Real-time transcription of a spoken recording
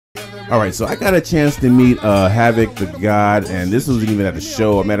All right, so I got a chance to meet Havik the God, and this was even at the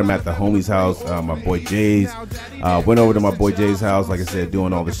show. I met him at the homie's house, my boy Jay's. Went over to my boy Jay's house, like I said,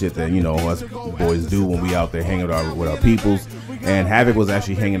 doing all the shit that, you know, us boys do when we out there hanging out with our peoples. And Havik was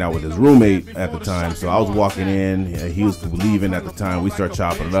actually hanging out with his roommate at the time. So I was walking in, he was leaving at the time. We start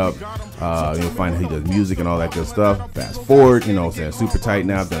chopping it up, you know, finding he does music and all that good stuff. Fast forward, you know what I'm saying, super tight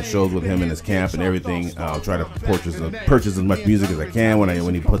now. I've done shows with him in his camp and everything. I'll try to purchase as much music as I can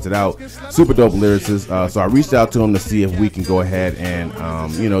when he puts it out. Super dope lyricist. So I reached out to him to see if we can go ahead and,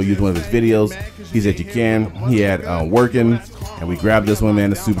 you know, use one of his videos. He said you can. He had Working, and we grabbed this one,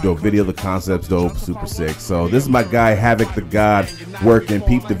 man. It's super dope video. The concept's dope, super sick. So this is my guy, Havik the God, Working.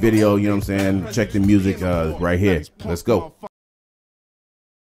 Peep the video, you know what I'm saying? Check the music right here. Let's go.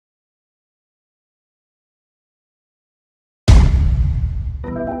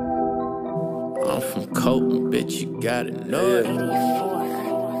 I'm from Colton, bitch, you gotta know it.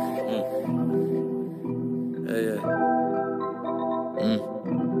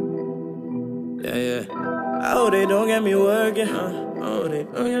 Yeah. Oh, they don't get me working. Oh, they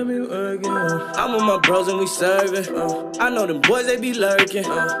don't get me working. I'm with my bros and we serving. I know them boys, they be lurking.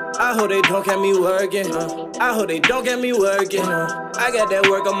 I hope they don't get me working. I hope they don't get me working. I got that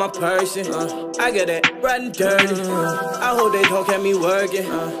work on my person. I got that riding dirty. I hope they don't get me working.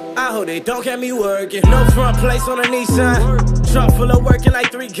 I hope they don't get me working. No front place on a Nissan. Trunk full of working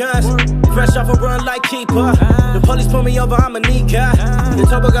like 3 guns. Fresh off a run like keeper. The police pull me over, I'm a neat guy. The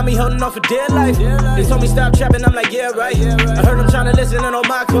turbo got me holding on for dear life. They told me stop trapping, I'm like, yeah, right. I heard them trying to listen in on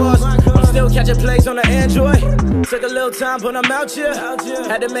my course. I'm still catching plays on the Android. Took a little time, but I'm out here.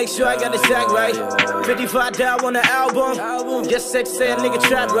 Had to make sure I got the sack right. 55 down on the album. Just said to say a nigga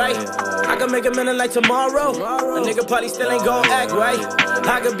trap right. I can make a million like tomorrow. A nigga probably still ain't gon' act right.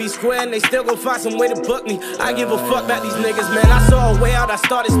 I could be square and they still gon' find some way to book me. I give a fuck about these niggas, man. I saw a way out, I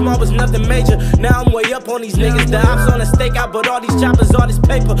started small, was nothing major. Now I'm way up on these niggas. The ops on a stakeout, but all these choppers, all this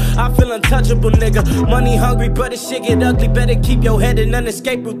paper. I feel untouchable, nigga. Money hungry, but this shit get ugly. Better keep your head in an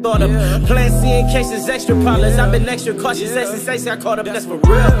escape route thought of. Plan C in case there's extra problems. I've been extra cautious since I caught up, that's for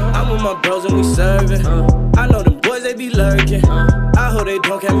real. I'm with my bros and we serving. I know them boys, they be lurking. I hope they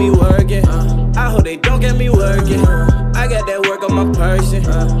don't get me working. I hope they don't get me working. I got that work on my person.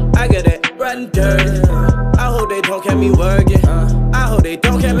 I got that riding dirty. I hope they don't get me working. I hope they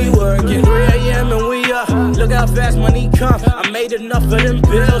don't get me working. 3 a.m. and we up. Look how fast money come. I made enough of them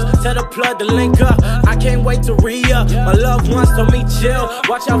bills. Tell the plug to link up. I can't wait to re-up. My loved ones told me chill.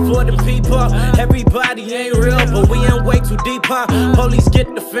 Watch out for them people. Everybody ain't real, but we ain't way too deep, huh? Police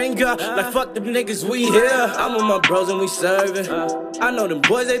get the finger. Like fuck them niggas, we here. I'm with my bros and we serving. I know them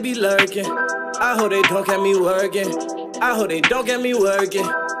boys, they be lurking. I hope they don't get me working. I hope they don't get me working.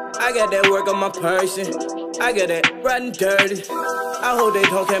 I got that work on my person. I got that riding dirty. I hope they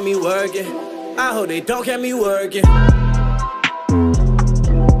don't get me working. I hope they don't get me working.